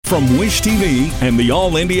From Wish TV and the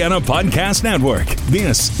All Indiana Podcast Network,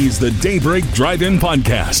 this is the Daybreak Drive-In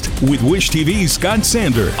Podcast with Wish TV's Scott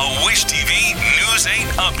Sander. A Wish TV News 8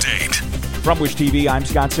 update. From Wish TV, I'm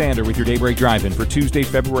Scott Sander with your Daybreak Drive-In for Tuesday,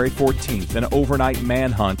 February 14th. An overnight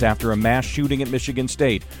manhunt after a mass shooting at Michigan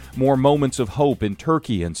State. More moments of hope in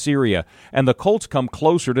Turkey and Syria. And the Colts come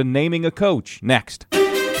closer to naming a coach. Next.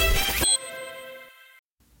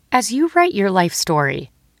 As you write your life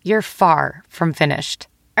story, you're far from finished.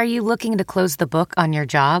 Are you looking to close the book on your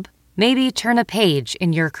job? Maybe turn a page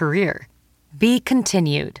in your career? Be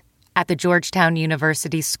continued at the Georgetown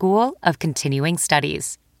University School of Continuing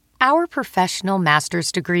Studies. Our professional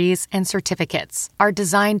master's degrees and certificates are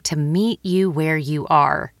designed to meet you where you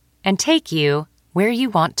are and take you where you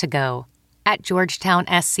want to go. At Georgetown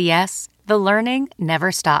SCS, the learning never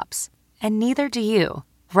stops, and neither do you.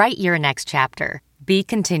 Write your next chapter. Be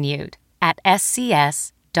continued at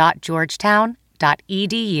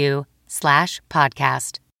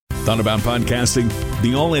scs.georgetown.edu/podcast. Thought about podcasting?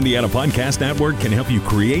 The All Indiana Podcast Network can help you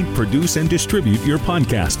create, produce, and distribute your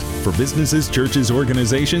podcast for businesses, churches,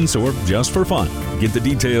 organizations, or just for fun. Get the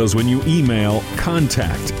details when you email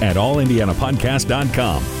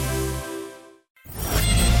contact@allindianapodcast.com.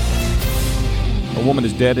 A woman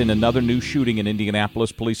is dead in another new shooting in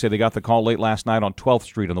Indianapolis. Police say they got the call late last night on 12th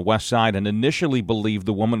Street on the west side and initially believed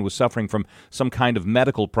the woman was suffering from some kind of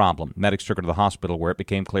medical problem. Medics took her to the hospital where it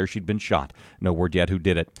became clear she'd been shot. No word yet who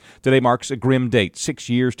did it. Today marks a grim date, 6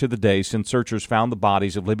 years to the day since searchers found the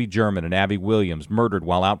bodies of Libby German and Abby Williams, murdered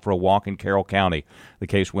while out for a walk in Carroll County. The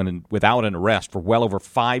case went in without an arrest for well over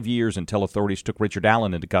 5 years until authorities took Richard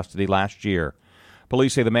Allen into custody last year.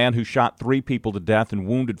 Police say the man who shot 3 people to death and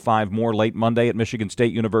wounded 5 more late Monday at Michigan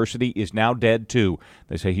State University is now dead, too.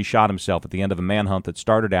 They say he shot himself at the end of a manhunt that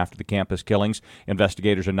started after the campus killings.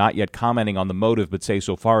 Investigators are not yet commenting on the motive, but say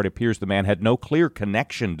so far it appears the man had no clear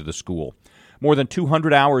connection to the school. More than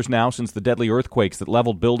 200 hours now since the deadly earthquakes that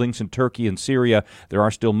leveled buildings in Turkey and Syria, there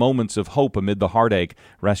are still moments of hope amid the heartache.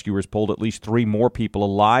 Rescuers pulled at least 3 more people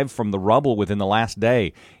alive from the rubble within the last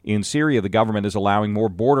day. In Syria, the government is allowing more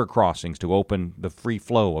border crossings to open the free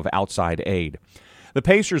flow of outside aid. The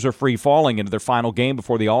Pacers are free-falling into their final game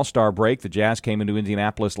before the All-Star break. The Jazz came into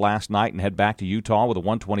Indianapolis last night and head back to Utah with a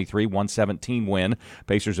 123-117 win.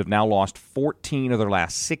 Pacers have now lost 14 of their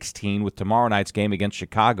last 16, with tomorrow night's game against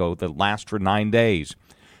Chicago that lasts for 9 days.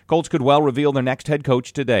 Colts could well reveal their next head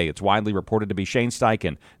coach today. It's widely reported to be Shane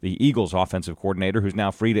Steichen, the Eagles' offensive coordinator, who's now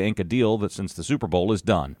free to ink a deal that since the Super Bowl is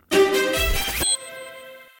done.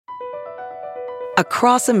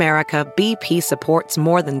 Across America, BP supports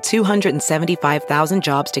more than 275,000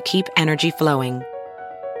 jobs to keep energy flowing.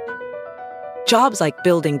 Jobs like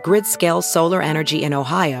building grid-scale solar energy in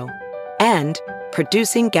Ohio and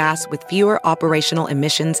producing gas with fewer operational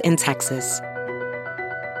emissions in Texas.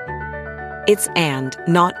 It's and,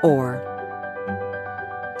 not or.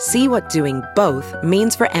 See what doing both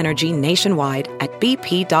means for energy nationwide at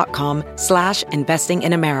bp.com/investing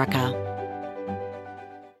in America.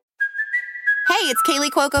 Hey, it's Kaylee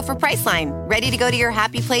Cuoco for Priceline. Ready to go to your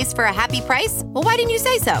happy place for a happy price? Well, why didn't you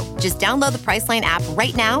say so? Just download the Priceline app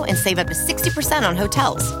right now and save up to 60% on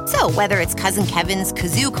hotels. So whether it's Cousin Kevin's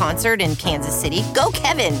Kazoo Concert in Kansas City, go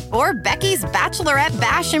Kevin, or Becky's Bachelorette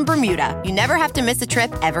Bash in Bermuda, you never have to miss a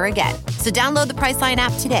trip ever again. So download the Priceline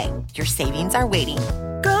app today. Your savings are waiting.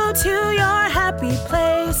 Go to your happy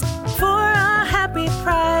place for a happy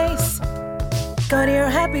price. Go to your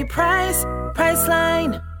happy price,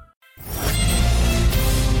 Priceline.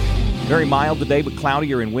 Very mild today, but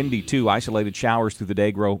cloudier and windy, too. Isolated showers through the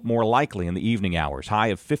day grow more likely in the evening hours. High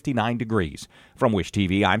of 59 degrees. From Wish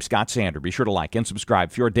TV, I'm Scott Sander. Be sure to like and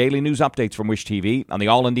subscribe for your daily news updates from Wish TV on the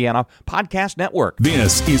All Indiana Podcast Network.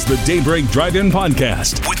 This is the Daybreak Drive-In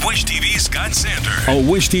Podcast with Wish TV's Scott Sander.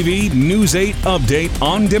 A Wish TV News 8 update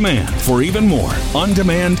on demand for even more on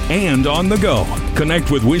demand and on the go.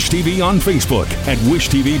 Connect with Wish TV on Facebook at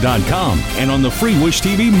wishtv.com and on the free Wish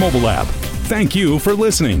TV mobile app. Thank you for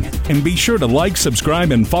listening, and be sure to like,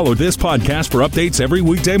 subscribe, and follow this podcast for updates every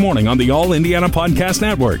weekday morning on the All Indiana Podcast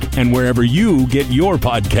Network and wherever you get your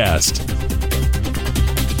podcast.